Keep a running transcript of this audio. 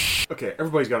Okay,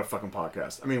 everybody's got a fucking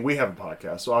podcast. I mean, we have a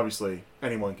podcast, so obviously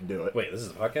anyone can do it. Wait, this is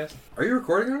a podcast? Are you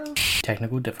recording right now?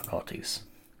 Technical difficulties.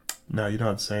 No, you don't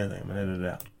have to say anything. I'm going to edit it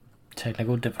out.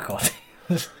 Technical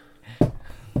difficulties.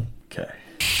 Okay.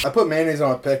 I put mayonnaise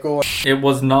on a pickle. It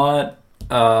was not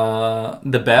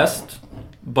the best,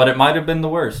 but it might have been the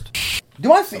worst. Do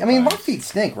my feet? I mean, my feet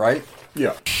stink, right?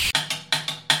 Yeah.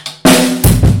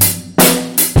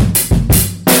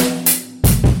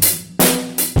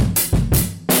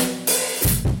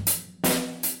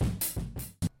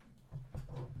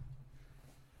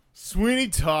 Sweeney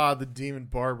Todd, the Demon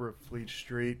Barber of Fleet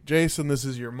Street. Jason, this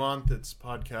is your month. It's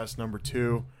podcast number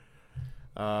 2.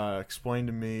 Explain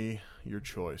to me your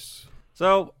choice.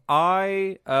 So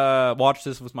I watched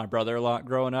this with my brother a lot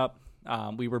growing up.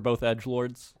 We were both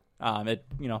edgelords at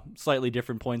slightly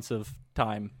different points of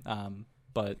time.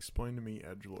 But Explain to me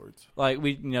edgelords. like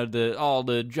we, all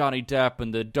the Johnny Depp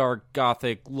and the dark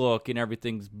gothic look and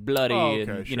everything's bloody. Oh,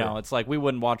 okay, and sure. it's like we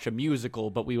wouldn't watch a musical,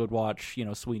 but we would watch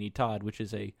Sweeney Todd, which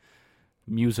is a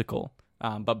musical.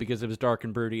 But because it was dark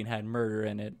and broody and had murder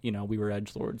in it, we were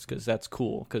edgelords because that's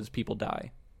cool because people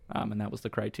die. And that was the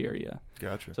criteria.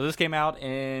 Gotcha. So this came out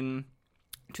in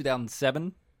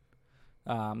 2007.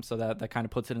 So that kind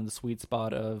of puts it in the sweet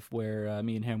spot of where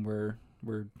me and him were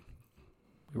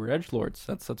edgelords.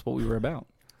 That's what we were about.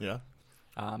 Yeah.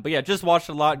 But yeah, just watched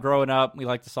a lot growing up. We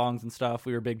liked the songs and stuff.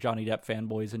 We were big Johnny Depp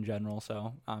fanboys in general.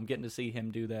 So getting to see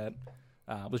him do that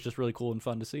was just really cool and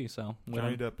fun to see. So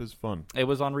Johnny Depp is fun. it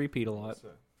was on repeat a lot.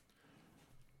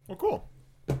 Well, cool.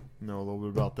 Know a little bit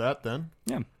about that then.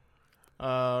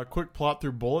 Yeah. Quick plot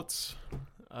through bullets.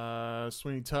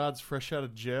 Sweeney Todd's fresh out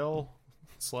of jail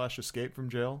 / escape from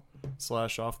jail /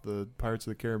 off the Pirates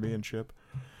of the Caribbean ship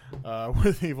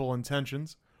with evil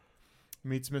intentions.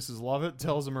 Meets Mrs. Lovett,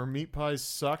 tells him her meat pies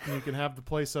suck and you can have the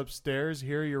place upstairs.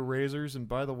 Here are your razors, and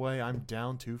by the way, I'm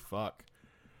down to fuck.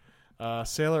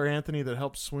 Sailor Anthony that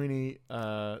helps Sweeney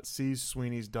sees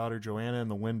Sweeney's daughter Joanna in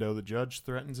the window. The judge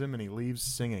threatens him and he leaves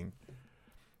singing.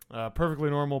 Perfectly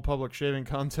normal public shaving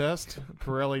contest.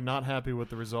 Pirelli not happy with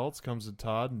the results. Comes to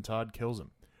Todd and Todd kills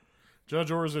him. Judge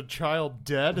orders a child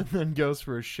dead and then goes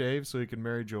for a shave so he can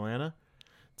marry Joanna.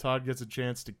 Todd gets a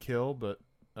chance to kill, but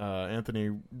Anthony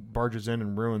barges in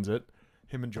and ruins it.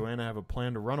 Him and Joanna have a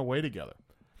plan to run away together.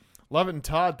 Lovett and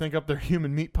Todd think up their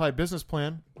human meat pie business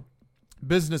plan.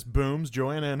 Business booms.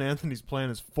 Joanna and Anthony's plan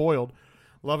is foiled.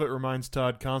 Lovett reminds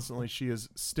Todd constantly she is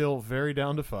still very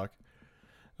down to fuck.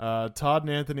 Todd and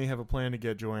Anthony have a plan to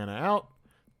get Joanna out.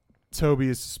 Toby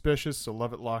is suspicious, so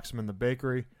Lovett locks him in the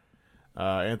bakery.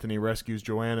 Anthony rescues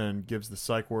Joanna and gives the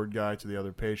psych ward guy to the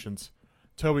other patients.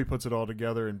 Toby puts it all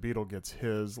together and Beetle gets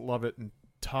his. Lovett and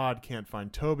Todd can't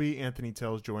find Toby. Anthony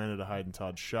tells Joanna to hide in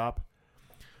Todd's shop.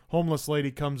 Homeless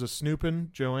lady comes a-snooping.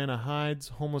 Joanna hides.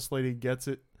 Homeless lady gets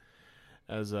it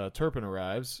as Turpin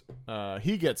arrives.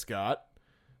 He gets got.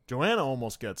 Joanna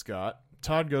almost gets got.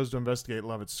 Todd goes to investigate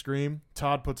Lovett's scream.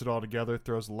 Todd puts it all together,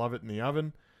 throws Lovett in the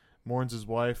oven, mourns his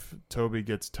wife. Toby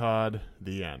gets Todd.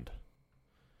 The end.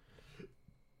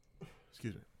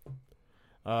 Excuse me.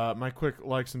 My quick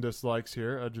likes and dislikes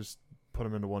here. I just put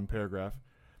them into one paragraph.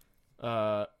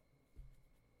 Not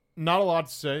a lot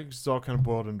to say. It's all kind of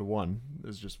boiled into one.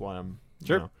 Is just why I'm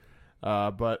Sure.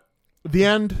 But the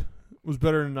end was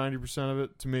better than 90% of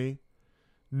it to me.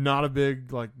 Not a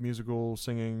big musical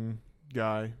singing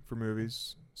guy for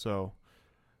movies, so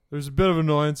there's a bit of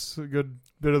annoyance a good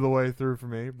bit of the way through for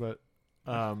me, but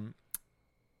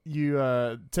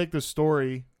you take the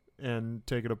story and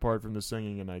take it apart from the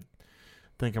singing, and I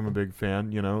think I'm a big fan.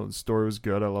 The story was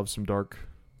good. I love some dark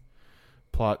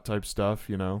plot type stuff.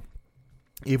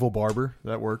 Evil barber,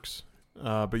 that works,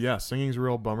 but yeah, singing's a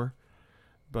real bummer,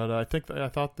 but I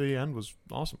thought the end was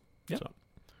awesome. Yeah. So,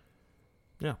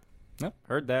 yeah. Yep,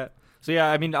 heard that. So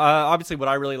yeah, I mean, obviously what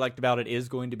I really liked about it is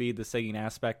going to be the singing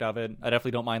aspect of it. I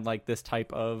definitely don't mind this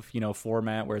type of,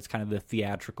 format where it's kind of the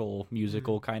theatrical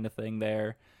musical kind of thing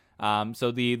there.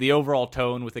 So the overall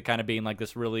tone with it kind of being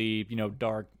this really,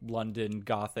 dark London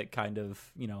Gothic kind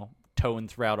of, tone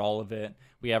throughout all of it.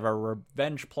 We have our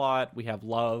revenge plot, we have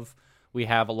love, we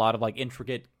have a lot of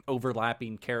intricate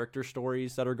overlapping character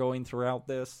stories that are going throughout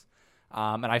this.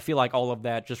 And I feel like all of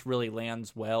that just really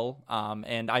lands well.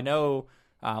 And I know,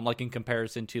 in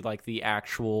comparison to the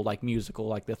actual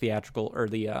musical, the theatrical or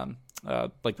the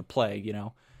the play,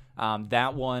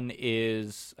 that one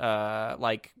is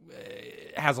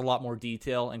has a lot more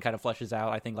detail and kind of fleshes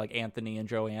out, I think, Anthony and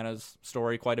Joanna's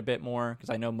story quite a bit more, because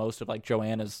I know most of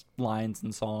Joanna's lines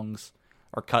and songs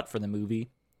are cut for the movie.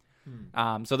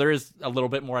 So there is a little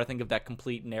bit more, I think, of that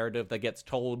complete narrative that gets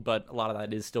told, but a lot of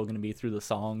that is still going to be through the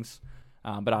songs.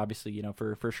 But obviously,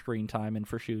 for screen time and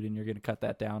for shooting, you're going to cut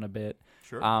that down a bit.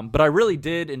 Sure. But I really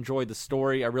did enjoy the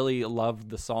story. I really loved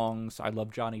the songs. I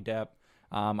love Johnny Depp.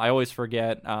 I always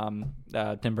forget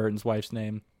Tim Burton's wife's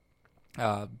name.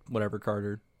 Whatever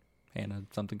Carter. Hannah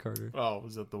something Carter. Oh,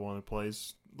 is that the one who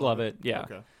plays? Love it, yeah.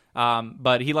 Okay.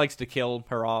 But he likes to kill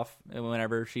her off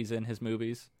whenever she's in his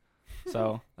movies.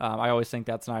 So I always think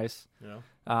that's nice.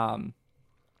 Yeah.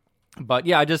 But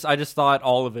yeah, I just thought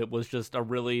all of it was just a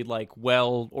really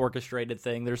well orchestrated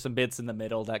thing. There's some bits in the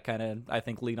middle that kind of I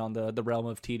think lean on the realm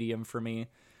of tedium for me.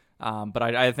 But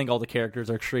I think all the characters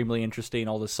are extremely interesting.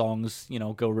 All the songs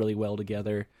go really well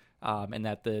together, and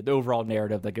that the overall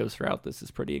narrative that goes throughout this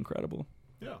is pretty incredible.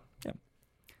 Yeah. Yeah.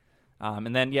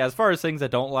 And then, as far as things I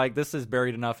don't like, this is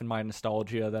buried enough in my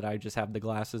nostalgia that I just have the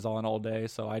glasses on all day,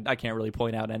 so I can't really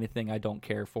point out anything I don't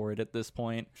care for it at this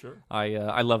point. Sure.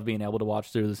 I love being able to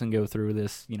watch through this and go through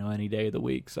this, any day of the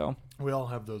week. So We all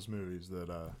have those movies that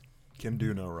can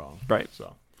do no wrong. Right.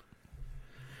 So,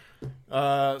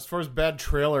 as far as bad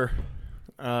trailer,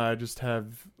 I just have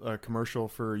a commercial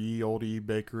for Ye Olde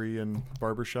Bakery and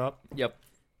Barbershop. Yep.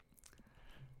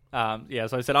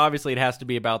 So I said obviously it has to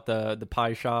be about the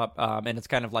pie shop, and it's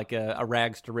kind of like a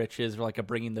rags to riches or like a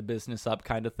bringing the business up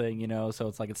kind of thing, So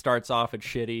it's it starts off, it's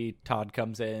shitty. Todd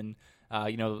comes in,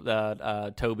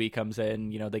 Toby comes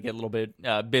in, they get a little bit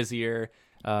busier,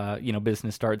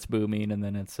 business starts booming, and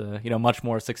then it's much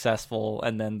more successful.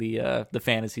 And then the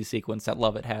fantasy sequence that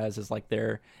Lovett has is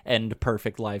their end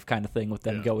perfect life kind of thing with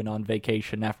them going on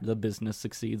vacation after the business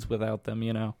succeeds without them,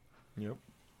 Yep.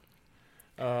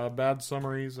 Bad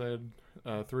summaries. I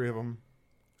had 3 of them.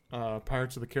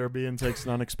 Pirates of the Caribbean takes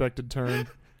an unexpected turn.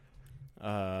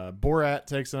 Borat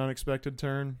takes an unexpected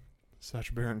turn.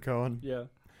 Sacha Baron Cohen. Yeah.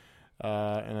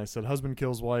 And I said husband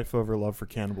kills wife over love for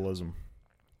cannibalism.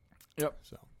 Yep.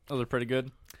 So Those are pretty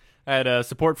good. I had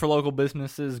support for local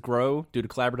businesses grow due to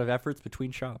collaborative efforts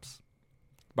between shops.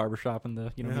 Barbershop and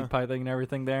the meat pie thing and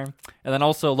everything there. And then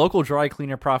also local dry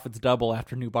cleaner profits double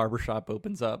after new barbershop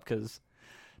opens up because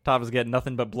Todd was getting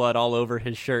nothing but blood all over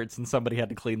his shirts, and somebody had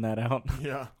to clean that out.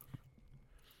 Yeah.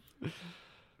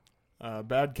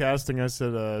 Bad casting. I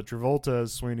said Travolta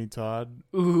as Sweeney Todd.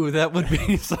 Ooh, that would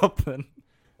be something.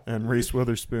 And Reese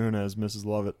Witherspoon as Mrs.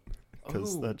 Lovett.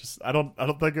 Because that just I don't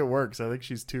think it works. I think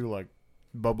she's too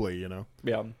bubbly,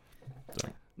 Yeah. So.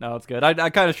 No, it's good.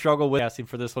 I kind of struggle with casting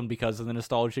for this one because of the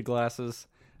nostalgia glasses.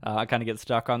 I kind of get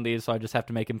stuck on these, so I just have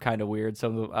to make him kind of weird.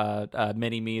 So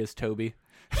Mini-Me is Toby.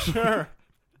 Sure.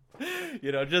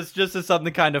 Just as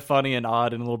something kind of funny and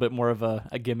odd and a little bit more of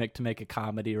a gimmick to make a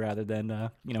comedy rather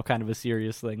than, kind of a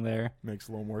serious thing there. Makes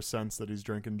a little more sense that he's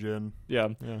drinking gin. Yeah.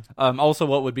 Yeah. Also,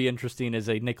 what would be interesting is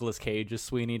a Nicolas Cage as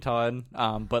Sweeney Todd,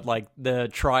 but the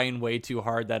trying way too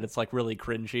hard that it's really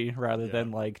cringy rather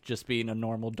than just being a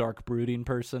normal dark brooding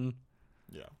person.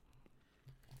 Yeah.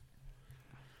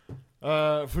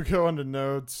 If we go into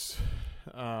notes,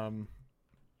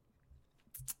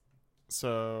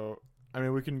 so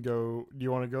we can go. Do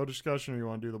you want to go discussion or you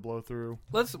want to do the blow through?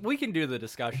 We can do the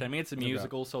discussion. It's a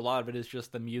musical, so a lot of it is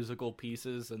just the musical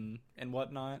pieces and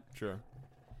whatnot. Sure.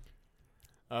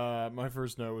 My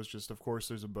first note was just, of course,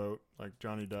 there's a boat, like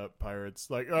Johnny Depp, pirates.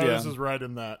 This is right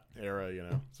in that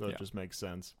era, so it just makes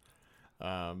sense.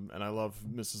 And I love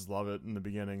Mrs. Lovett in the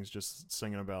beginnings, just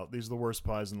singing about, these are the worst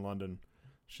pies in London.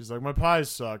 She's like, my pies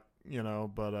suck,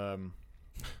 but...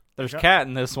 There's cat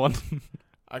in this one.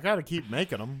 I got to keep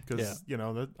making them because,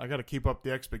 I got to keep up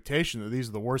the expectation that these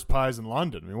are the worst pies in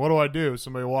London. What do I do?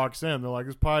 Somebody walks in, they're like,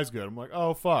 this pie's good. I'm like,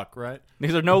 oh, fuck, right?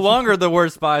 These are no longer the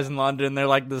worst pies in London.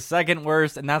 They're the second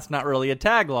worst, and that's not really a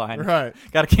tagline. Right.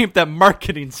 Got to keep that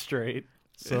marketing straight.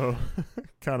 So,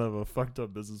 kind of a fucked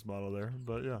up business model there,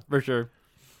 but yeah. For sure.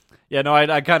 Yeah, no,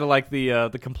 I kind of like the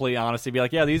complete honesty. Be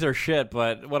like, yeah, these are shit,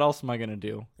 but what else am I going to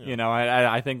do? Yeah.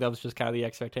 I think that was just kind of the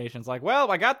expectations. Well,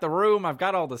 I got the room. I've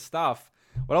got all the stuff.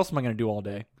 What else am I going to do all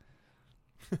day?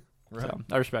 Right. So,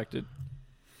 I respect it.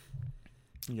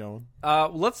 You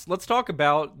Let's talk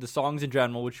about the songs in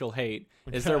general, which you'll hate.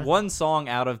 Okay. Is there one song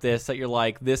out of this that you're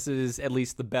like, this is at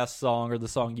least the best song or the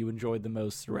song you enjoyed the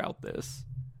most throughout this?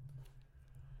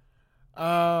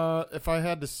 If I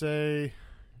had to say,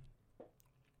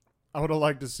 I would have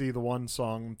liked to see the one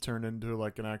song turn into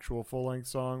an actual full-length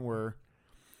song where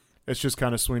it's just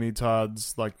kind of Sweeney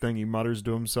Todd's thing he mutters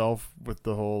to himself with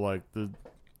the whole I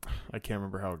can't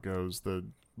remember how it goes. The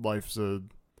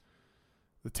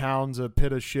town's a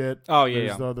pit of shit. Oh yeah,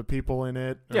 There's the other people in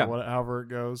it. Or however it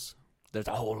goes. There's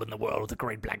a hole in the world with a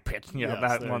great black pit. Yeah,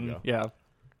 yes, that one. Yeah.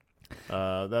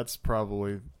 That's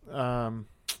probably.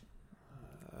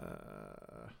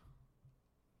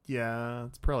 Yeah,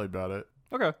 that's probably about it.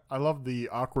 Okay. I love the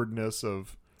awkwardness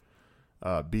of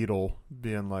Beetle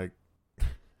being like,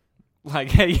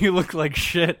 Like, hey, you look like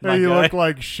shit, my "Hey, you guy. look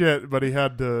like shit," but he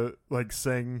had to like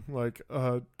sing like,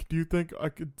 "Do you think I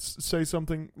could say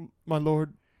something, my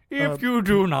lord?" If you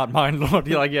do not mind, Lord.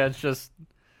 You're like, yeah, it's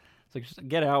like, just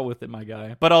get out with it, my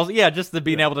guy. But also, yeah, just the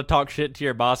being able to talk shit to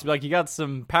your boss. Be like, you got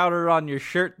some powder on your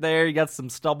shirt there. You got some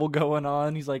stubble going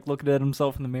on. He's like looking at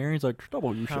himself in the mirror. He's like,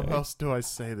 stubble, you How shit. else do I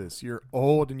say this? You're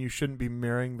old and you shouldn't be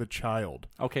marrying the child.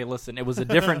 Okay, listen, it was a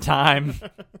different time.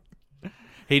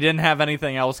 He didn't have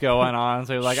anything else going on,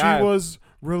 so he was like, she was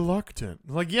reluctant.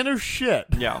 Like, you know, shit.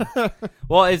 Yeah.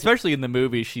 Well, especially in the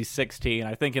movie, she's 16.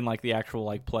 I think in like the actual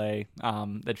like play,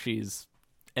 that she's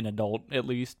an adult at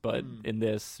least, but in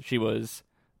this, she was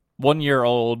 1 year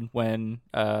old when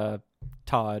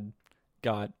Todd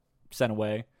got sent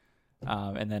away,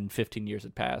 and then 15 years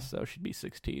had passed, so she'd be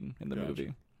 16 in the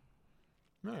movie.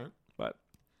 All right. But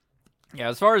yeah,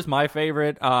 as far as my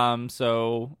favorite,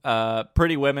 so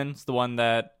Pretty Women's the one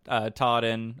that Todd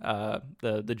and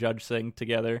the judge sing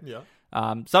together. Yeah.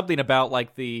 Something about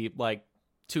like the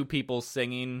two people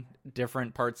singing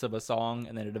different parts of a song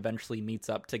and then it eventually meets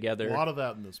up together. A lot of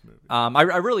that in this movie. I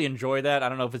really enjoy that. I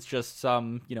don't know if it's just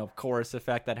some, chorus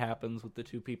effect that happens with the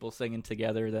two people singing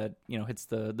together that, hits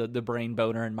the brain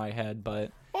boner in my head,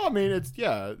 but Well, I mean, it's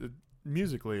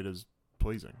musically it is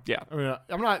pleasing. yeah. I mean,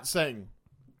 I'm not saying.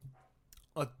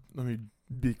 Let me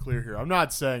be clear here. I'm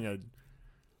not saying I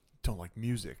don't like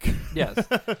music. Yes.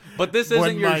 But this When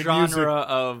isn't your my genre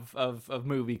of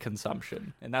movie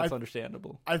consumption, and that's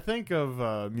understandable. I think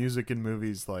of music in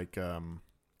movies like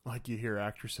you hear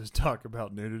actresses talk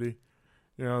about nudity.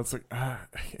 It's like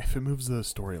if it moves the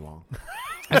story along.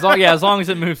 As long as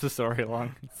it moves the story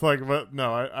along. It's like, but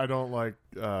no, I don't like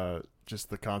just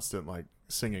the constant like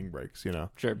singing breaks.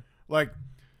 Sure. Like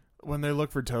when they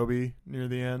look for Toby near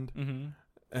the end. Mm-hmm.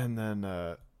 And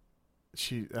then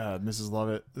she, Mrs.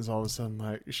 Lovett, is all of a sudden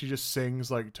like she just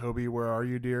sings like "Toby, where are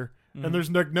you, dear?" Mm-hmm. And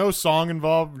there's like no song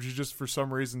involved. She just for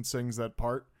some reason sings that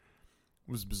part.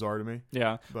 It was bizarre to me.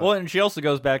 Yeah. But- Well, and she also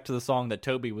goes back to the song that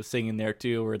Toby was singing there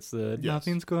too, where it's the Yes.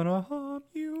 "Nothing's gonna harm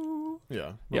you."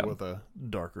 Yeah, but Yeah. with a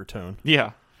darker tone.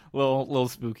 Yeah. Little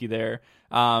spooky there.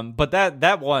 But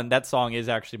that song is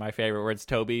actually my favorite, where it's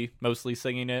Toby mostly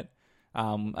singing it.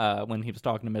 When he was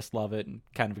talking to Miss Lovett and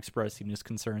kind of expressing his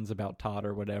concerns about Todd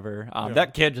or whatever.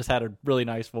 That kid just had a really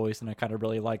nice voice, and I kind of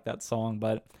really like that song.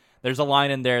 But there's a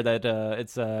line in there that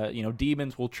it's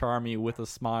demons will charm you with a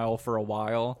smile for a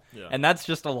while, and that's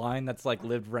just a line that's like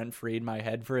lived rent free in my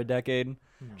head for a decade.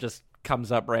 Just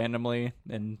comes up randomly,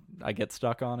 and I get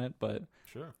stuck on it, but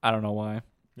Sure. I don't know why.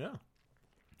 Yeah.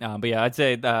 But yeah, I'd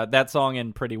say that song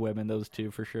and Pretty Women, those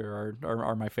two for sure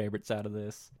are my favorites out of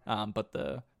this. But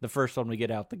the first one we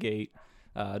get out the gate,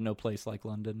 No Place Like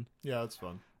London. Yeah, that's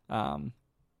fun.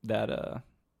 That's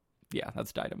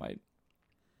dynamite.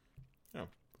 Yeah.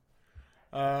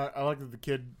 I like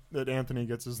that Anthony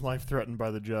gets his life threatened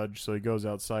by the judge, so he goes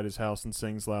outside his house and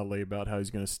sings loudly about how he's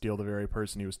going to steal the very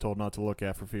person he was told not to look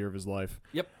at for fear of his life.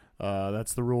 Yep.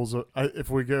 That's the rules. If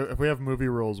we have movie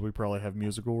rules, we probably have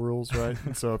musical rules, right?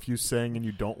 And so if you sing and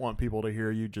you don't want people to hear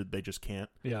you, they just can't.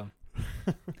 Yeah.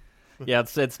 Yeah,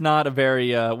 it's not a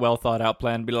very well thought out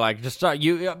plan. Be like, just start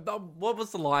you. What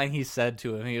was the line he said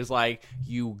to him? He was like,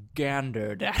 "You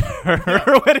gandered at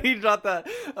her." When he shot that,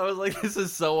 I was like, "This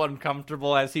is so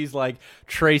uncomfortable." As he's like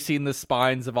tracing the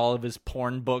spines of all of his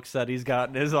porn books that he's got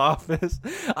in his office,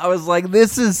 I was like,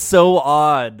 "This is so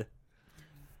odd."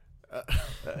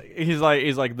 He's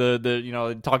like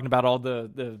the talking about all the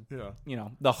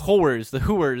the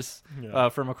whores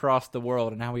from across the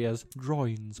world, and now he has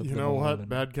drawings of You them know all what? and-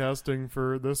 Bad casting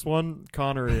for this one.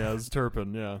 Connery as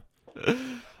Turpin. Yeah.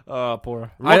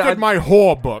 Poor. Look at my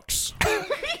whore books.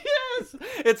 Yes,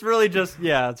 it's really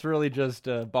just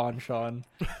Bon Sean.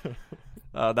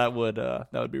 That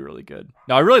would be really good.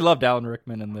 No, I really loved Alan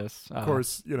Rickman in this. Of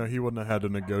course, he wouldn't have had to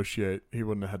negotiate. He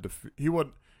wouldn't have had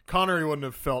to. Connery wouldn't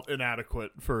have felt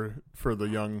inadequate for the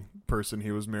young person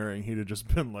he was marrying. He'd have just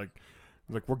been like,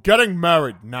 "We're getting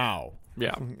married now."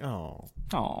 Yeah.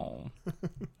 Oh.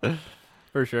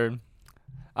 For sure.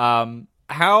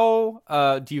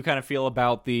 How do you kind of feel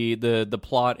about the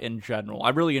plot in general? I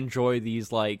really enjoy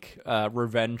these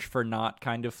revenge for not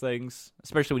kind of things,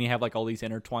 especially when you have all these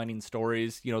intertwining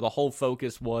stories. The whole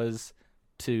focus was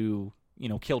to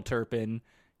kill Turpin,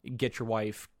 get your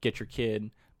wife, get your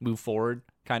kid, move forward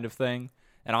kind of thing.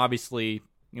 And obviously,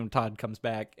 Todd comes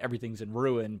back, everything's in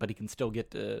ruin, but he can still get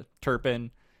to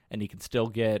Turpin and he can still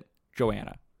get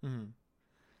Joanna. Mm-hmm.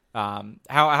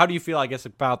 How do you feel, I guess,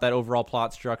 about that overall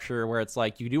plot structure where it's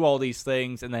like you do all these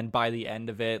things and then by the end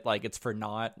of it, like it's for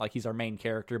naught. Like he's our main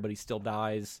character, but he still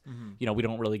dies. You know, we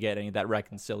don't really get any of that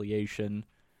reconciliation.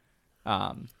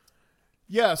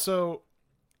 Yeah, so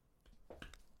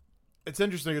it's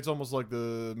interesting. It's almost like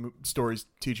the story's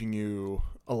teaching you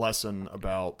a lesson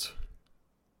about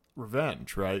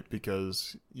revenge, right?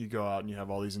 Because you go out and you have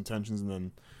all these intentions, and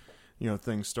then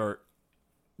things start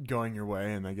going your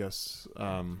way, and I guess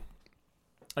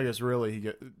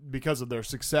really because of their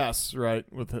success, right,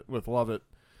 with Lovett,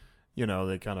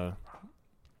 they kind of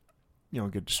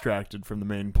get distracted from the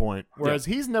main point, whereas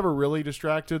he's never really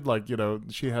distracted. Like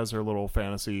she has her little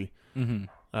fantasy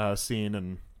scene,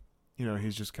 and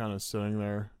he's just kind of sitting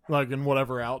there like in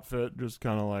whatever outfit, just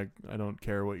kind of like, I don't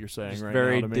care what you're saying just right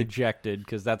very now to me. Dejected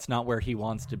because that's not where he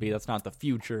wants to be. That's not the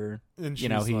future And he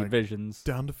like, envisions.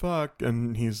 Down to fuck,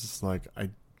 and he's just like, I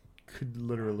could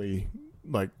literally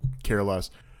like care less.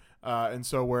 And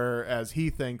so whereas he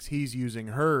thinks he's using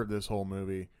her this whole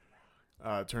movie,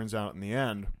 it turns out in the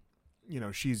end,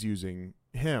 she's using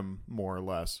him more or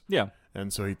less. Yeah.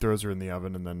 And so he throws her in the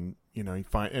oven, and then he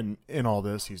and in all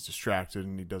this he's distracted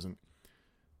and he doesn't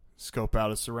scope out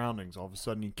his surroundings. All of a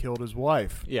sudden he killed his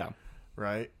wife. Yeah.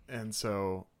 Right? And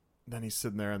so then he's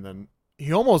sitting there, and then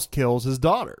he almost kills his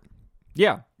daughter.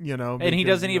 Yeah. And he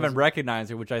doesn't even recognize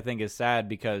her, which I think is sad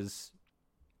because,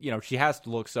 she has to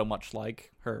look so much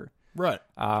like her. Right.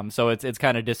 So it's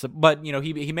kind of but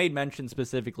he made mention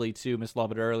specifically to Miss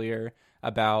Lovett earlier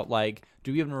about like,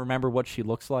 do you even remember what she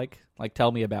looks like? Like,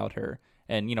 tell me about her.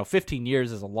 And 15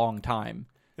 years is a long time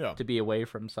to be away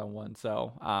from someone.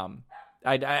 So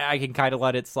I can kind of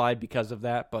let it slide because of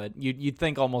that, but you'd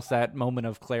think almost that moment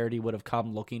of clarity would have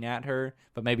come looking at her,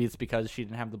 but maybe it's because she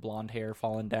didn't have the blonde hair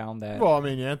falling down. That well, I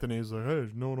mean, Anthony's like, hey,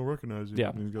 no one will recognize you. Yeah,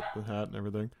 and he's got the hat and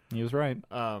everything. He was right.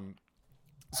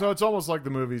 So it's almost like the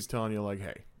movie's telling you, like,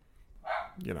 hey,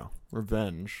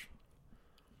 revenge.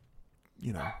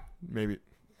 Maybe,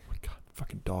 oh my God,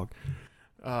 fucking dog.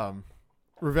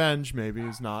 Revenge maybe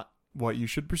is not what you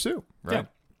should pursue, right?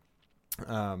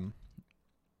 Yeah.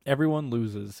 Everyone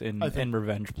loses in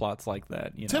revenge plots like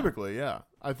that. Typically, yeah.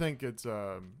 I think it's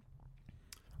I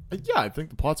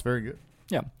think the plot's very good.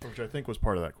 Yeah, which I think was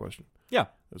part of that question. Yeah,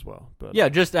 as well. But yeah,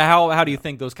 just how do you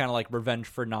think those kind of like revenge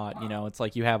for naught? It's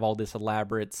like you have all this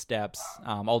elaborate steps,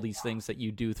 all these things that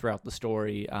you do throughout the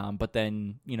story, but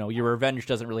then your revenge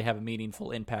doesn't really have a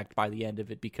meaningful impact by the end of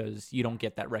it because you don't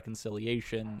get that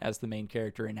reconciliation as the main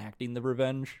character enacting the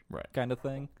revenge, right, kind of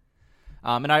thing.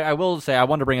 And I will say, I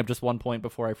want to bring up just one point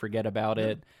before I forget about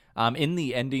it. In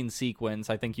the ending sequence,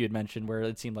 I think you had mentioned where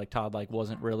it seemed like Todd like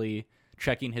wasn't really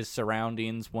checking his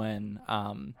surroundings when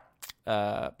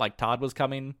like Todd was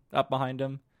coming up behind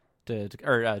him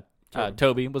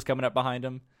Toby was coming up behind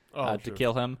him to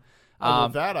kill him.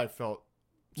 That I felt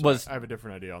I have a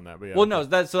different idea on that. But yeah, well, no,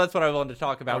 that's what I wanted to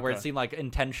talk about. Okay. Where it seemed like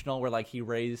intentional, where like he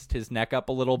raised his neck up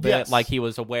a little bit, like he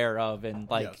was aware of and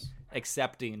like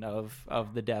accepting of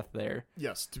the death there.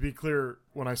 Yes, to be clear,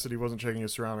 when I said he wasn't checking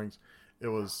his surroundings, it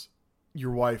was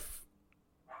your wife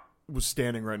was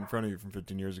standing right in front of you from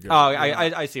 15 years ago. Oh,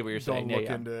 I see what you're saying. Don't look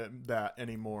into that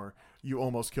anymore. You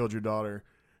almost killed your daughter.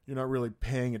 You're not really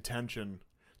paying attention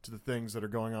to the things that are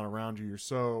going on around you. You're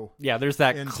so there's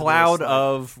that cloud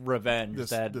of revenge,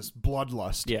 this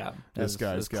bloodlust. Yeah, this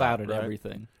guy's clouded right?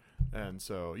 everything. And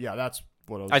so that's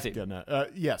what I was getting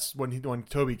at. Yes, when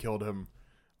Toby killed him,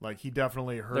 like he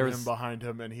definitely heard him behind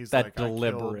him, and he's like,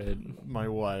 deliberate. I killed my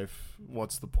wife.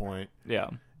 What's the point?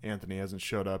 Yeah. Anthony hasn't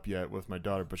showed up yet with my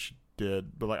daughter, but she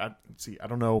did. But like, I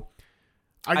don't know.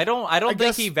 I don't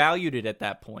think he valued it at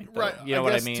that point, though. Right? You know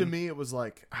what I mean? To me, it was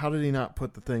like, how did he not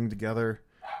put the thing together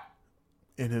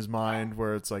in his mind,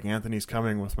 where it's like, Anthony's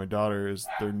coming with my daughter? Is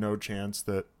there no chance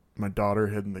that my daughter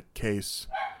hid in the case?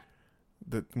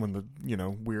 That when the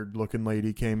weird looking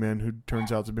lady came in, who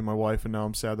turns out to be my wife, and now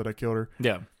I'm sad that I killed her.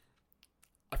 Yeah.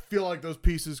 I feel like those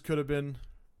pieces could have been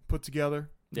put together,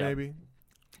 maybe.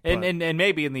 And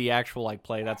maybe in the actual like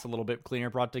play, that's a little bit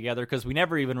cleaner brought together because we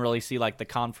never even really see like the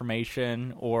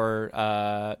confirmation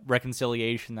or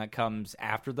reconciliation that comes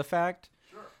after the fact.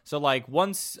 Sure. So like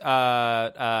once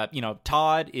Todd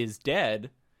is dead,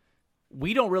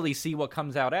 we don't really see what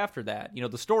comes out after that.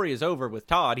 The story is over with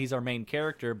Todd. He's our main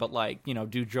character, but like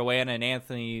do Joanna and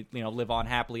Anthony live on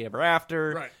happily ever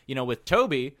after? Right. With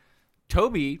Toby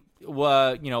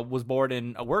was born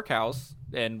in a workhouse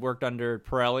and worked under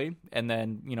Pirelli, and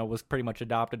then was pretty much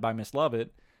adopted by Miss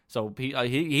Lovett. So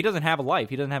he doesn't have a life.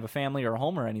 He doesn't have a family or a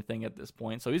home or anything at this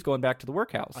point. So he's going back to the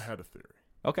workhouse. I had a theory.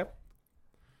 Okay.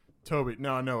 Toby.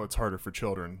 Now I know it's harder for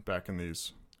children back in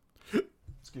these,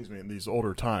 in these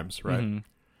older times, right? Mm-hmm.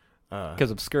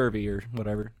 because of scurvy or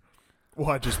whatever. Well,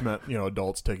 I just meant,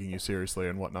 adults taking you seriously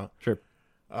and whatnot. Sure.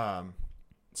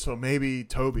 So maybe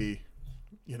Toby,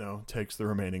 takes the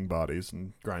remaining bodies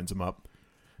and grinds them up,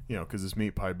 because his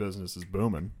meat pie business is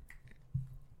booming.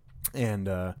 And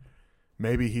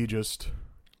maybe he just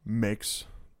makes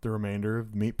the remainder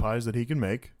of the meat pies that he can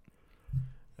make,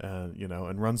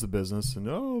 and runs the business. And,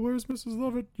 where's Mrs.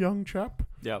 Lovett, young chap?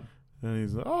 Yeah. And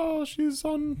he's like, she's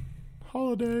on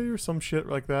holiday or some shit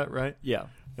like that, right? Yeah.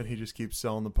 And he just keeps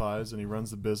selling the pies, and he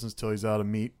runs the business till he's out of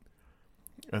meat.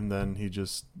 And then he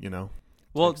just,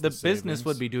 Well, takes the the business savings.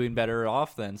 would be doing better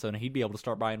off then, so he'd be able to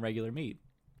start buying regular meat.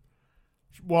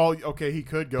 Well, okay, he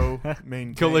could go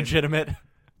maintain. Go legitimate.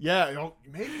 Yeah,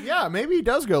 maybe he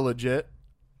does go legit.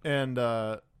 And,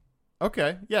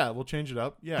 okay, yeah, we'll change it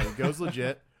up. Yeah, he goes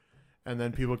legit. And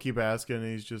then people keep asking, and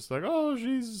he's just like,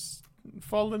 she's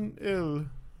fallen ill.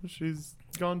 She's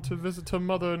gone to visit her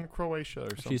mother in Croatia or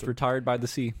something. She's retired by the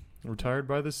sea. Retired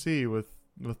by the sea with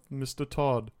Mr.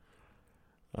 Todd.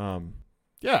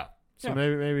 Yeah. So Yeah.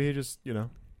 maybe he just,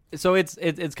 So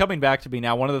it's coming back to me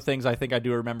now. One of the things I think I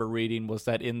do remember reading was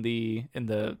that in the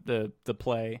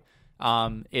play,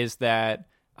 is that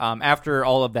after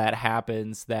all of that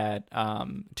happens, that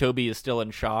Toby is still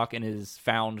in shock and is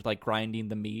found like grinding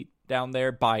the meat down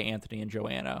there by Anthony and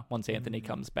Joanna once Anthony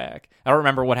comes back. I don't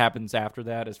remember what happens after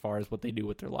that as far as what they do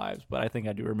with their lives, but I think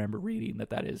I do remember reading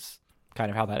that is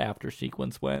kind of how that after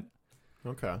sequence went.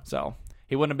 Okay. So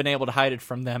he wouldn't have been able to hide it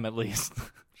from them at least.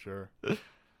 Sure.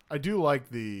 I do like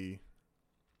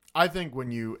I think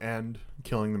when you end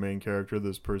killing the main character,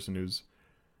 this person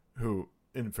who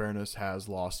in fairness has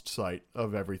lost sight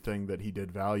of everything that he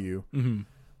did value.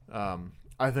 Mm-hmm.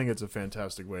 I think it's a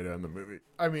fantastic way to end the movie.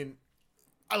 I mean,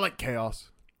 I like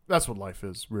chaos. That's what life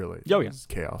is, really. Oh, yeah. It's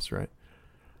chaos, right?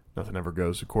 Nothing ever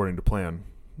goes according to plan,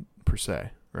 per se,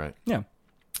 right? Yeah.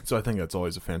 So I think that's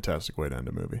always a fantastic way to end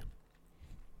a movie.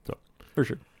 So For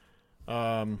sure.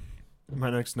 my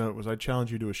next note was, I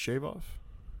challenge you to a shave off?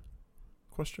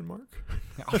 Question mark.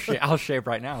 I'll shave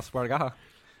right now. Swear to God.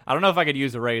 I don't know if I could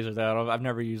use a razor though. I've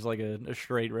never used like a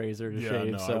straight razor to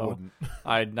shave, no, so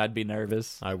I wouldn't. I'd be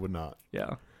nervous. I would not.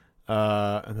 Yeah.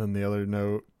 And then the other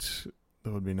note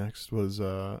that would be next was,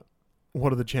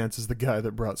 what are the chances the guy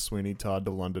that brought Sweeney Todd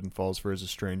to London falls for his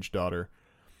estranged daughter?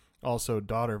 Also,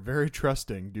 daughter, very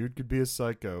trusting. Dude could be a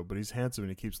psycho, but he's handsome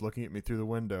and he keeps looking at me through the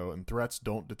window, and threats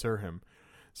don't deter him.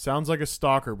 Sounds like a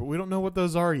stalker, but we don't know what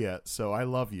those are yet, so I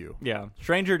love you. Yeah.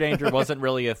 Stranger danger wasn't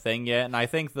really a thing yet, and I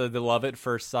think the love at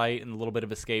first sight and a little bit of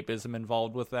escapism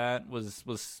involved with that was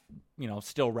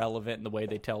still relevant in the way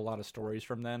they tell a lot of stories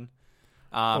from then.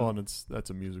 And that's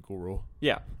a musical rule.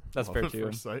 Yeah, that's Love fair at too.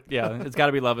 first sight. Yeah, it's got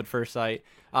to be love at first sight.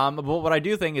 But what I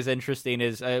do think is interesting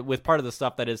is with part of the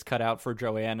stuff that is cut out for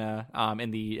Joanna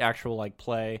in the actual like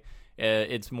play,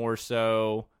 it's more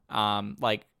so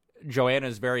like Joanna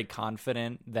is very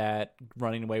confident that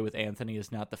running away with Anthony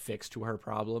is not the fix to her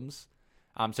problems.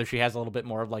 So she has a little bit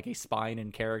more of like a spine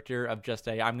and character of just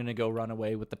I'm going to go run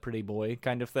away with the pretty boy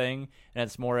kind of thing. And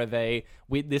it's more of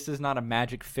this is not a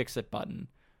magic fix it button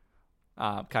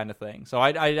kind of thing. So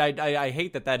I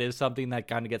hate that is something that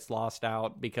kind of gets lost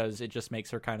out because it just makes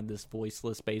her kind of this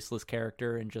voiceless, baseless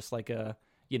character and just like a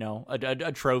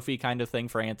trophy kind of thing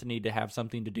for Anthony to have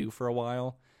something to do for a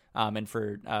while. And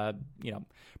for,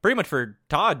 pretty much for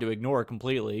Todd to ignore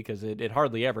completely because it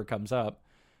hardly ever comes up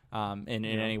in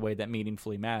any way that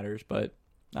meaningfully matters. But,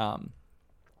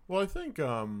 well, I think,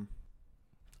 I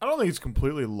don't think it's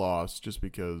completely lost just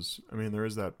because, I mean, there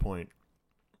is that point.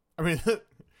 I mean,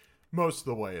 most of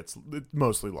the way it's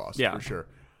mostly lost Yeah. for sure.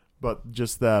 But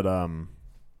just that,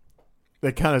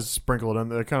 they kind of sprinkle it in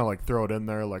there. They kind of like throw it in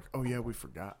there like, oh yeah, we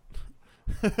forgot.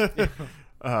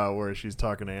 Where she's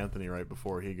talking to Anthony right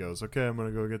before he goes, okay, I'm going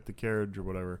to go get the carriage or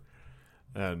whatever.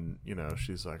 And,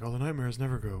 she's like, oh, the nightmares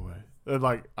never go away. And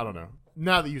like, I don't know.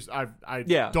 Now that I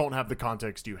don't have the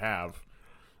context you have.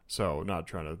 So not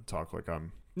trying to talk like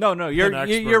I'm No, you're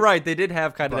right. They did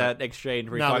have kind of But that exchange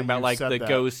where you're now talking that about you've like said the that-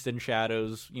 ghosts and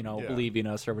shadows, leaving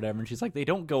us or whatever. And she's like, they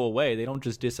don't go away. They don't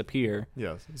just disappear.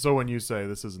 Yes. So when you say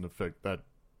this isn't a fix, that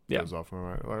Yeah. goes off my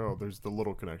mind. Like, oh, there's the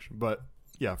little connection. But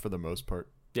yeah, for the most part.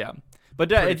 Yeah, but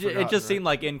Pretty it forgotten, just seemed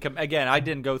right? like again, I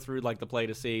didn't go through like the play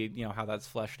to see how that's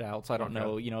fleshed out, so I don't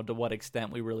Okay. know to what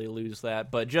extent we really lose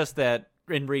that. But just that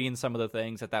in reading some of the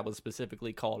things that was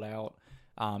specifically called out,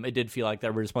 it did feel like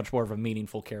there was much more of a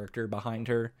meaningful character behind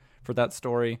her for that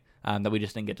story that we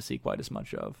just didn't get to see quite as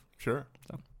much of. Sure.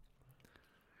 So.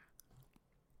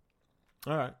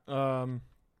 All right.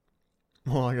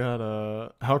 Well, I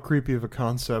got how creepy of a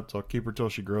concept. I'll keep her till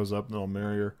she grows up, and then I'll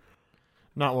marry her.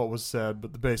 Not what was said,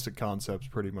 but the basic concept's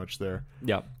pretty much there.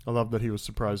 Yeah. I love that he was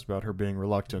surprised about her being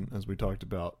reluctant, as we talked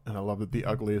about. And I love that the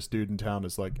ugliest dude in town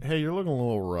is like, hey, you're looking a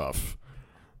little rough.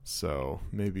 So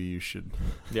maybe you should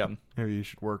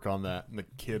work on that, and the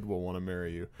kid will want to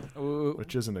marry you,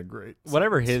 which isn't a great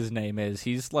whatever sentence. his name is.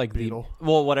 He's like Beetle.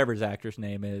 whatever his actor's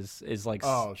name is like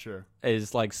sure,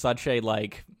 is like such a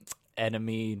like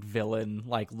enemy villain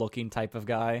like looking type of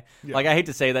guy. Yeah. Like I hate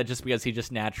to say that just because he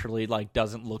just naturally like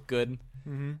doesn't look good.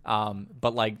 Mm-hmm.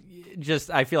 But like just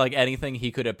I feel like anything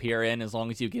he could appear in, as long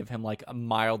as you give him like a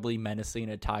mildly menacing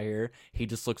attire, he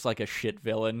just looks like a shit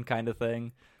villain kind of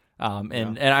thing.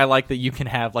 And I like that you can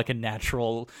have like a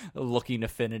natural looking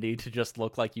affinity to just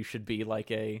look like you should be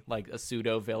like a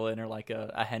pseudo villain or like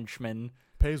a henchman.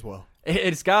 Pays well.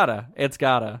 It's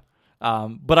gotta.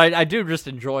 But I do just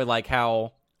enjoy like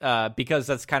how because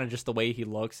that's kind of just the way he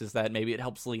looks, is that maybe it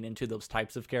helps lean into those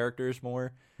types of characters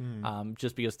more.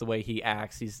 Just because the way he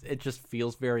acts, it just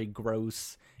feels very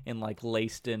gross and like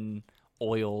laced in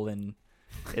oil, and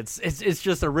it's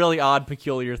just a really odd,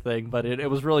 peculiar thing. But it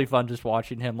was really fun just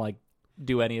watching him like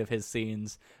do any of his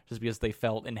scenes, just because they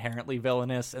felt inherently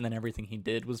villainous, and then everything he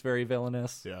did was very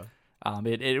villainous. Yeah.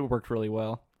 It worked really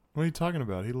well. What are you talking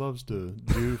about? He loves to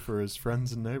do for his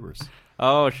friends and neighbors.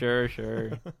 Oh, sure.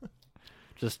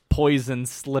 Just poison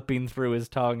slipping through his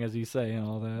tongue as you say and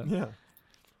all that. Yeah.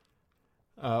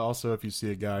 Also, if you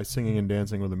see a guy singing and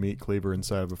dancing with a meat cleaver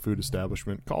inside of a food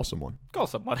establishment, call someone. Call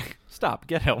somebody. Stop.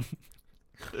 Get him.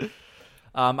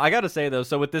 I got to say, though,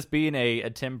 so with this being a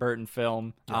Tim Burton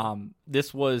film,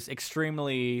 this was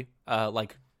extremely,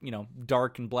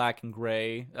 dark and black and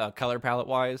gray, color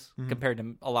palette-wise, compared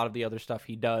to a lot of the other stuff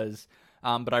he does.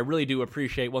 But I really do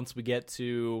appreciate once we get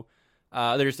to...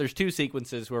 there's two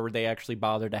sequences where they actually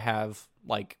bother to have,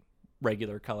 like,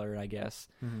 regular color, I guess.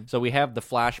 So we have the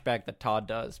flashback that Todd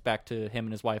does back to him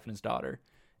and his wife and his daughter.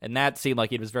 And that seemed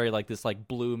like it was very, like, this, like,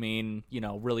 blooming,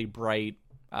 really bright,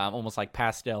 almost like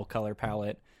pastel color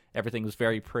palette. Everything was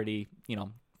very pretty.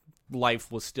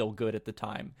 Life was still good at the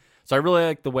time. So I really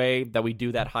like the way that we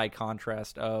do that high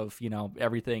contrast of,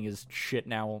 everything is shit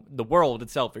now. The world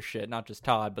itself is shit, not just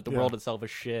Todd, but the world itself is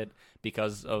shit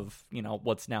because of,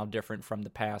 what's now different from the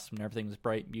past when everything was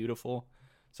bright and beautiful.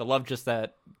 So I love just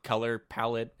that color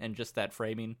palette and just that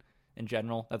framing in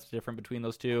general. That's different between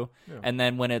those two. Yeah. And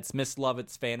then when it's Miss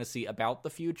Lovett's fantasy about the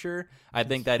future, I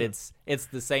think that it's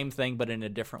the same thing but in a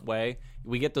different way.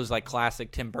 We get those like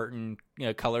classic Tim Burton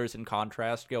colors and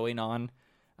contrast going on.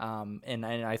 And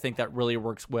I think that really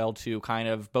works well to kind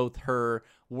of both her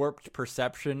warped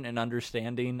perception and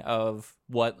understanding of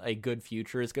what a good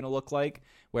future is going to look like,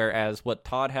 whereas what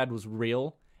Todd had was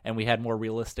real, and we had more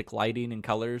realistic lighting and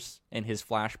colors in his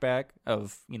flashback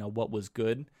of, what was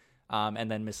good.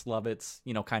 And then Miss Lovett's,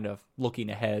 kind of looking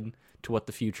ahead to what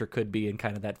the future could be in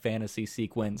kind of that fantasy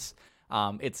sequence.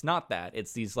 It's not that.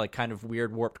 It's these like kind of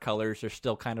weird warped colors. There's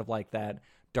still kind of like that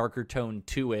darker tone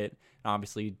to it. And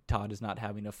obviously, Todd is not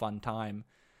having a fun time.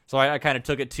 So I kind of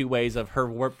took it two ways of her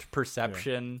warped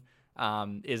perception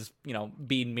is,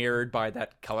 being mirrored by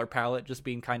that color palette just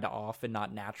being kind of off and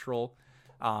not natural,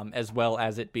 as well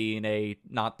as it being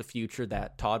not the future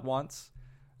that Todd wants.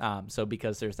 So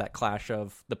because there's that clash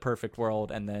of the perfect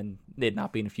world and then it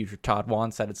not being a future Todd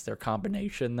wants, that it's their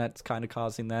combination that's kind of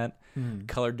causing that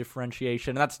color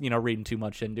differentiation. And that's, reading too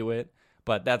much into it.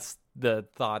 But that's the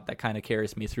thought that kind of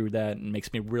carries me through that and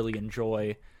makes me really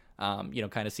enjoy, kind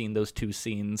of seeing those two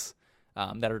scenes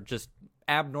that are just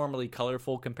abnormally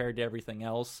colorful compared to everything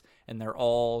else. And they're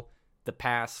all the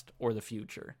past or the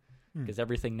future because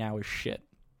everything now is shit.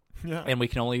 Yeah. And we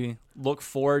can only look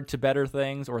forward to better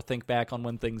things or think back on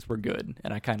when things were good.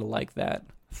 And I kind of like that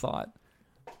thought.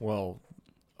 Well,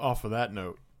 off of that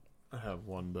note, I have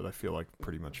one that I feel like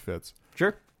pretty much fits.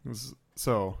 Sure.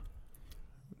 So,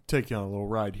 take you on a little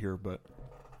ride here, but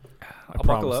I I'll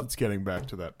promise it's getting back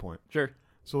to that point. Sure.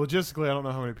 So logistically, I don't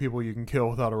know how many people you can kill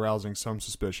without arousing some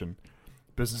suspicion.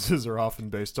 Businesses are often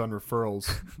based on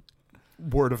referrals,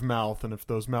 word of mouth, and if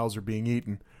those mouths are being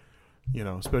eaten...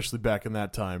 especially back in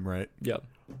that time, right? Yep.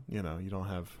 You don't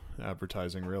have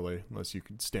advertising really, unless you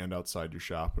could stand outside your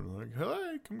shop and like,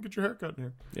 hey, come get your haircut in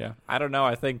here. Yeah. I don't know.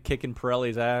 I think kicking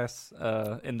Pirelli's ass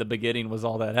in the beginning was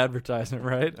all that advertisement,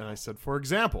 right? And I said, for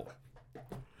example,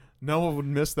 no one would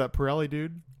miss that Pirelli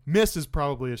dude. Miss is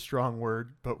probably a strong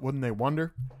word, but wouldn't they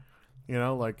wonder?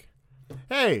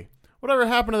 Hey, whatever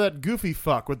happened to that goofy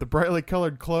fuck with the brightly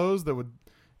colored clothes that would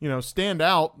stand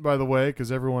out, by the way,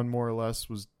 because everyone more or less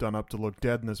was done up to look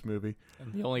dead in this movie.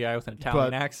 And the only guy with an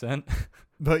Italian accent.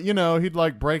 But, he'd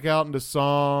like break out into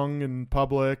song in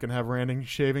public and have random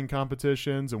shaving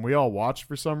competitions, and we all watched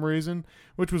for some reason,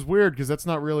 which was weird because that's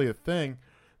not really a thing.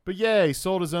 But yeah, he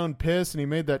sold his own piss, and he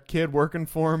made that kid working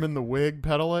for him in the wig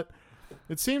peddle it.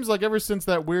 It seems like ever since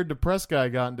that weird depressed guy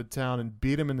got into town and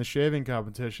beat him in the shaving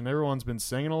competition, everyone's been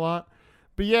singing a lot.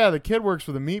 But yeah, the kid works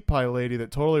for the meat pie lady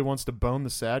that totally wants to bone the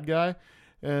sad guy.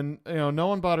 And, no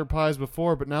one bought her pies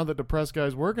before, but now that depressed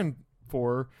guy's working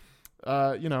for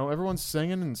her, everyone's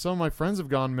singing, and some of my friends have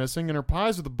gone missing, and her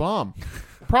pies are the bomb.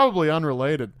 Probably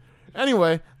unrelated.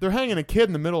 Anyway, they're hanging a kid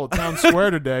in the middle of town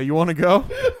square today. You want to go?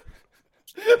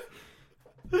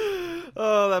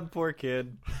 Oh, that poor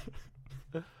kid.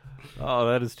 Oh,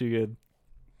 that is too good.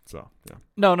 So, yeah.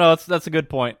 No, that's a good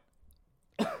point.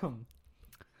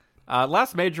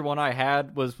 Last major one I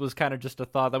had was kind of just a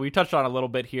thought that we touched on a little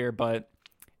bit here, but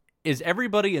is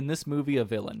everybody in this movie a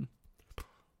villain?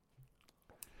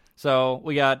 So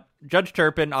we got Judge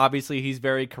Turpin. Obviously, he's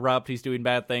very corrupt. He's doing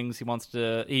bad things.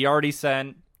 He already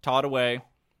sent Todd away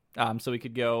so he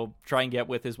could go try and get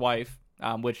with his wife,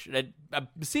 which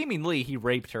seemingly he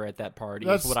raped her at that party.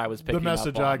 That's what I was picking up on. The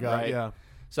message I got, right? yeah.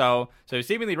 So he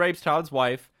seemingly rapes Todd's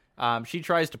wife. She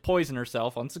tries to poison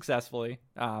herself unsuccessfully,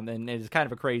 and is kind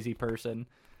of a crazy person,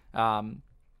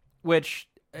 which,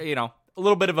 a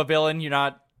little bit of a villain. You're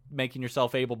not making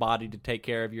yourself able-bodied to take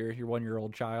care of your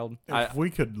 1-year-old child. If we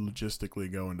could logistically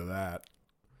go into that.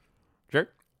 Sure.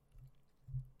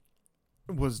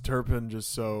 Was Turpin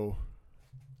just so,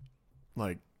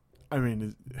 was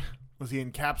he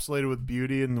encapsulated with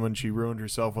beauty, and when she ruined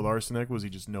herself with arsenic, was he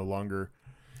just no longer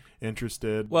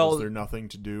interested? Well, was there nothing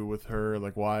to do with her?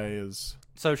 Why is...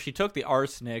 So she took the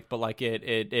arsenic, but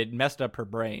it messed up her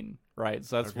brain, right?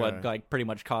 So that's what pretty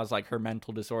much caused her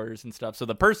mental disorders and stuff. So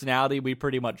the personality we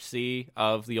pretty much see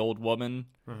of the old woman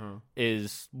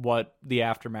is what the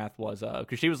aftermath was of,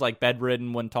 because she was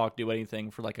bedridden, wouldn't talk, do anything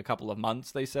for a couple of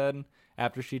months, they said,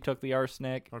 after she took the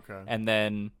arsenic. Okay. And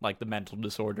then the mental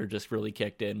disorder just really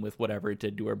kicked in with whatever it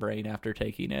did to her brain after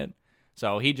taking it.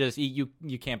 So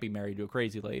you can't be married to a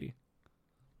crazy lady.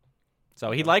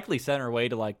 So he likely sent her away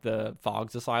to the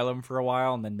Fogs Asylum for a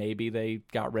while, and then maybe they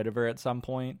got rid of her at some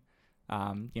point.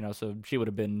 So she would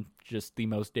have been just the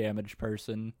most damaged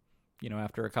person,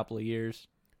 after a couple of years.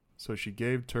 So she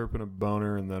gave Turpin a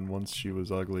boner, and then once she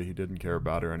was ugly, he didn't care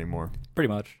about her anymore. Pretty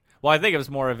much. Well, I think it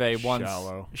was more of a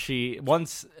Shallow. he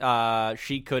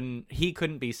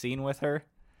couldn't be seen with her.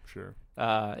 Sure.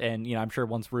 And I'm sure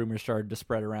once rumors started to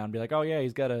spread around, be like, oh yeah,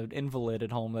 he's got an invalid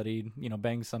at home that he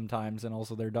bangs sometimes, and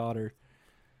also their daughter.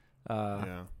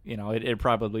 It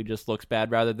probably just looks bad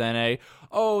rather than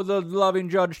the loving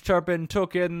Judge Turpin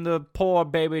took in the poor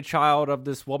baby child of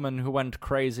this woman who went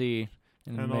crazy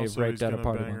and may have raped at a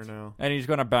party once. And he's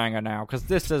gonna bang her now because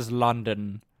this is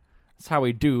London. That's how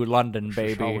we do London,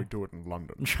 baby. Shall we do it in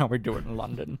London? Shall we do it in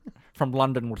London? From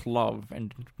London with love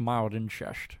and mild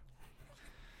incest.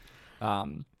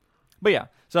 But yeah,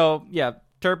 so yeah,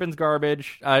 Turpin's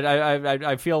garbage.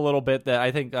 I feel a little bit that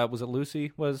I think was it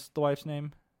Lucy was the wife's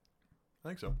name? I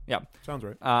think so. Yeah, sounds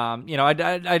right.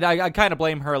 I kind of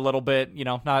blame her a little bit.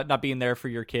 Not being there for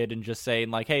your kid and just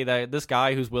saying hey, this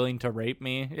guy who's willing to rape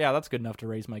me, yeah, that's good enough to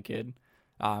raise my kid.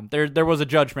 There was a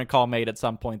judgment call made at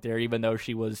some point there, even though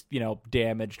she was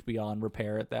damaged beyond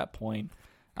repair at that point.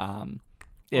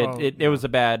 It was a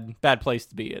bad place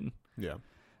to be in. Yeah.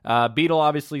 Beetle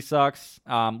obviously sucks.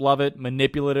 Love it.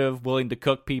 Manipulative, willing to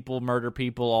cook people, murder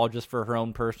people, all just for her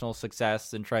own personal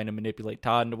success and trying to manipulate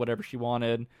Todd into whatever she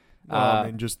wanted.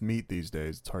 Well, just meat these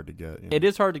days, it's hard to get. It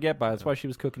is hard to get by. That's why she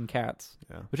was cooking cats.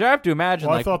 Yeah. Which I have to imagine.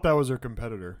 Well, I thought that was her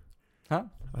competitor. Huh?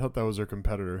 I thought that was her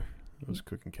competitor. It was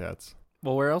cooking cats.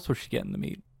 Well, where else was she getting the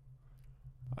meat?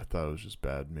 I thought it was just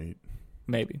bad meat.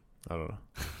 Maybe. I don't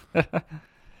know.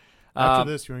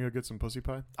 After this, you want to go get some pussy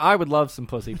pie? I would love some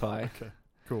pussy pie. Okay.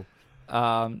 Cool.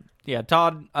 Yeah,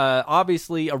 Todd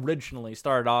obviously originally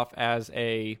started off as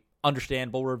a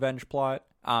understandable revenge plot,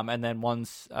 and then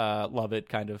once Lovett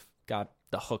kind of got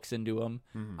the hooks into him,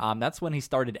 that's when he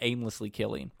started aimlessly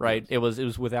killing. Right? Yes. It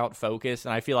was without focus,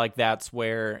 and I feel like that's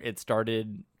where it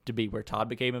started to be where Todd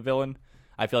became a villain.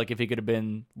 I feel like if he could have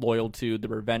been loyal to the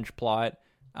revenge plot,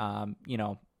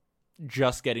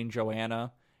 just getting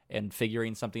Joanna and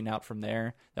figuring something out from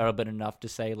there, that would have been enough to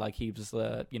say he was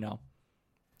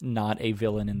not a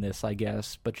villain in this, I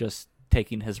guess, but just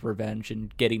taking his revenge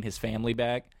and getting his family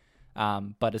back.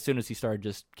 But as soon as he started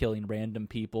just killing random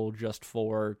people just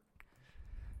for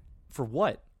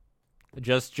what?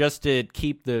 Just to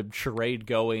keep the charade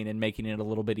going and making it a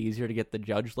little bit easier to get the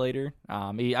judge later.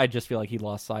 I just feel like he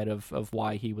lost sight of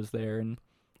why he was there and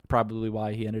probably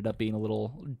why he ended up being a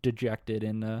little dejected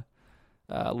and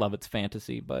love its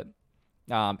fantasy. But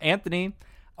Anthony,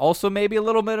 also maybe a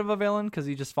little bit of a villain because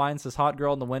he just finds this hot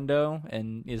girl in the window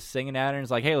and is singing at her and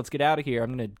is like, hey, let's get out of here.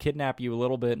 I'm going to kidnap you a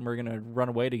little bit and we're going to run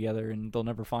away together and they'll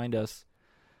never find us.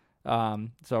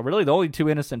 So really the only two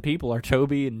innocent people are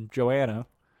Toby and Joanna.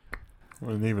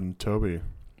 And even Toby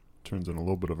turns in a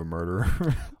little bit of a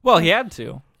murderer. Well, he had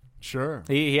to. Sure.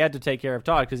 He had to take care of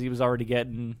Todd because he was already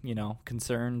getting,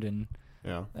 concerned and,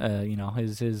 Yeah.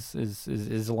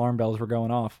 his alarm bells were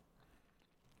going off.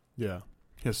 Yeah.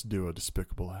 He has to do a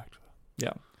despicable act.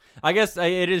 Yeah. I guess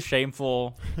it is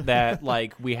shameful that,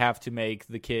 like, we have to make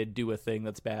the kid do a thing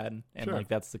that's bad, and, Sure. like,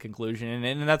 that's the conclusion.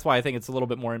 And that's why I think it's a little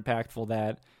bit more impactful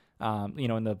that,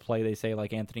 in the play they say,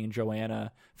 like, Anthony and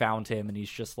Joanna found him, and he's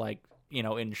just, like,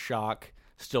 in shock,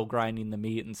 still grinding the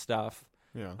meat and stuff.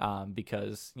 Yeah.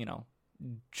 Because,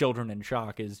 children in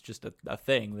shock is just a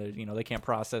thing. That, they can't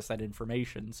process that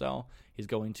information. So he's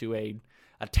going to a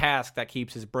task that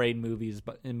keeps his brain moving,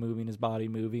 his body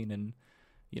moving, and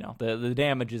the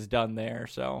damage is done there.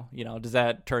 So does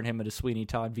that turn him into Sweeney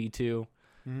Todd V2?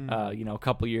 A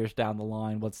couple years down the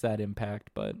line, what's that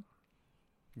impact? But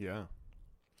Yeah.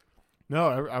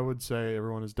 No, I would say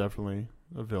everyone is definitely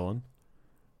a villain.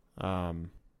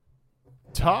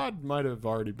 Todd might have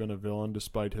already been a villain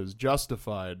despite his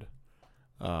justified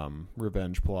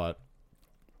revenge plot.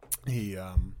 He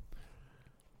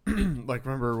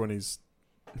remember when he's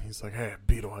like, hey,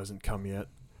 Beetle hasn't come yet.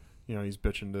 He's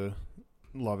bitching to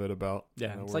Lovett about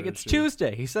it's where like, it's she-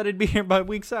 Tuesday. He said he'd be here by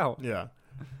weeks out. Yeah.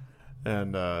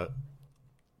 And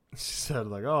she said,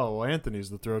 like, oh, well, Anthony's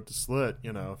the throat to slit,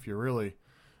 if you're really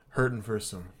hurting for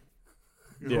some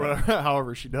whatever,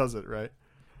 however she does it, right?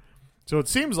 So it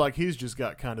seems like he's just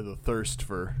got kind of the thirst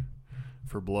for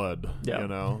blood,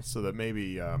 so that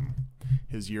maybe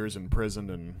his years in prison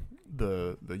and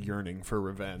the yearning for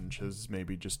revenge has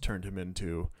maybe just turned him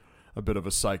into a bit of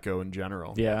a psycho in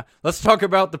general. Yeah. Let's talk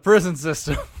about the prison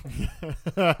system.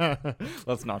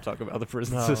 Let's not talk about the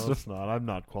prison No, system. it's not. I'm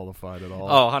not qualified at all.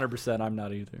 Oh, 100%. I'm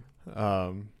not either.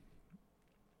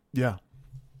 Yeah.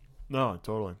 No,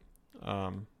 totally.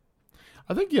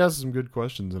 I think he has some good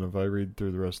questions, and if I read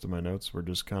through the rest of my notes, we're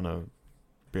just kind of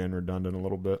being redundant a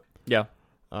little bit. Yeah.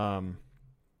 Are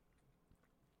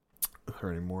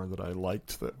there any more that I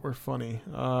liked that were funny?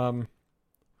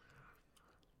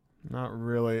 Not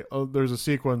really. Oh, there's a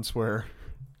sequence where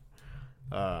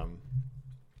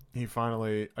he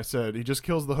finally, I said, he just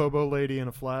kills the hobo lady in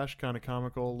a flash, kind of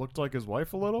comical. Looked like his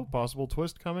wife a little. Possible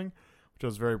twist coming, which I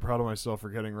was very proud of myself for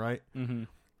getting right. Mm-hmm.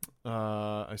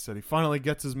 I said he finally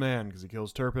gets his man because he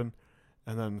kills Turpin.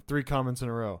 And then 3 comments in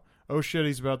a row. Oh shit,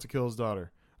 he's about to kill his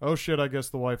daughter. Oh shit, I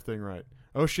guessed the wife thing right.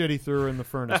 Oh shit, he threw her in the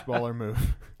furnace. Baller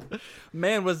move.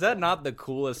 Man, was that not the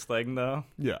coolest thing, though?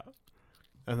 Yeah.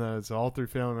 And then it's all 3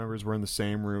 family members were in the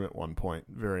same room at one point.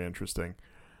 Very interesting.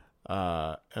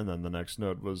 And then the next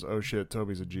note was, oh shit,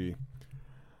 Toby's a G.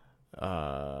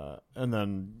 And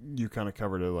then you kind of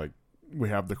covered it, like, we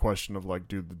have the question of, like,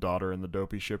 do the daughter and the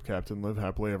dopey ship captain live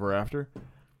happily ever after?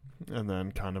 And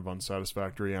then kind of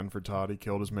unsatisfactory end for Todd. He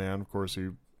killed his man. Of course, he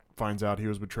finds out he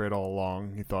was betrayed all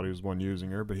along. He thought he was the one using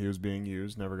her, but he was being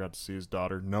used. Never got to see his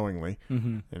daughter knowingly.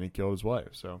 Mm-hmm. And he killed his wife.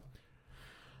 So,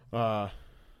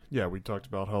 yeah, we talked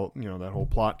about how, that whole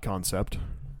plot concept.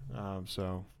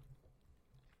 So,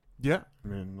 yeah, I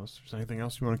mean, unless there's anything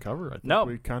else you want to cover, I think No.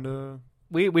 we kind of...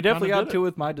 We definitely Kinda got did to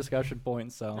with my discussion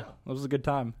points, so it was a good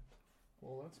time.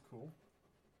 Well, that's cool.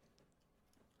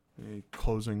 Any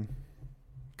closing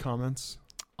comments?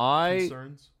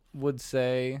 Concerns? Would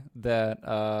say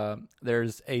that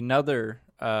there's another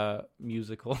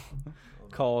musical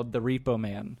called The Repo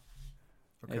Man.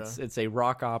 Okay. It's a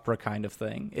rock opera kind of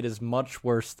thing. It is much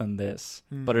worse than this,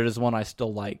 but it is one I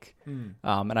still like. And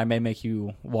I may make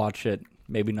you watch it,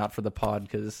 maybe not for the pod,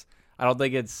 because I don't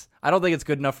think it's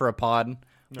good enough for a pod.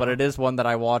 But it is one that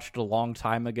I watched a long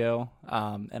time ago,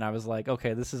 and I was like,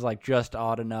 okay, this is like just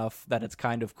odd enough that it's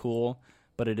kind of cool,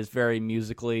 but it is very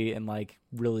musically and like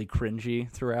really cringy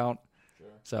throughout. Sure.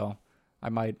 So I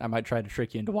might try to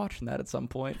trick you into watching that at some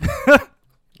point.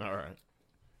 All right.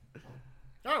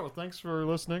 All right, well, thanks for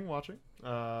listening, watching.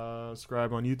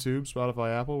 Subscribe on YouTube,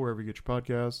 Spotify, Apple, wherever you get your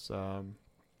podcasts.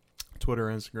 Twitter,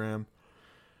 Instagram.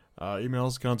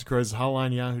 Emails, consequences,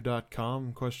 hotline,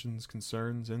 yahoo.com. Questions,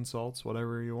 concerns, insults,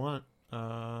 whatever you want.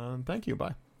 Thank you.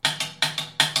 Bye.